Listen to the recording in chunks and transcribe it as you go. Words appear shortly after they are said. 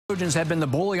Trojans have been the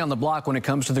bully on the block when it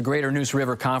comes to the Greater Neuse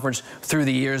River Conference through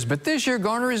the years, but this year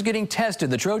Garner is getting tested.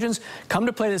 The Trojans come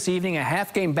to play this evening a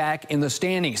half game back in the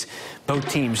standings. Both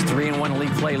teams 3-1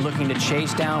 league play, looking to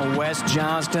chase down West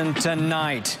Johnston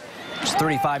tonight. It's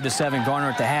 35-7 Garner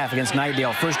at the half against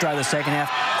Knightdale. First drive of the second half,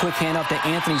 quick hand up to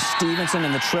Anthony Stevenson,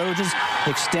 and the Trojans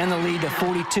extend the lead to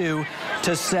 42-7.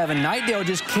 Knightdale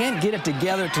just can't get it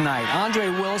together tonight. Andre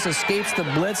Willis escapes the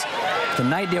blitz. The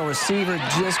Knightdale receiver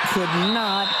just could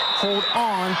not hold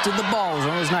on to the ball. It was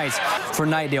one of those nights for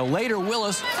Knightdale. Later,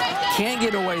 Willis can't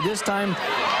get away. This time,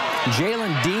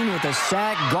 Jalen Dean with a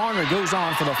sack. Garner goes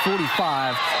on for the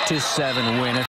 45-7 win.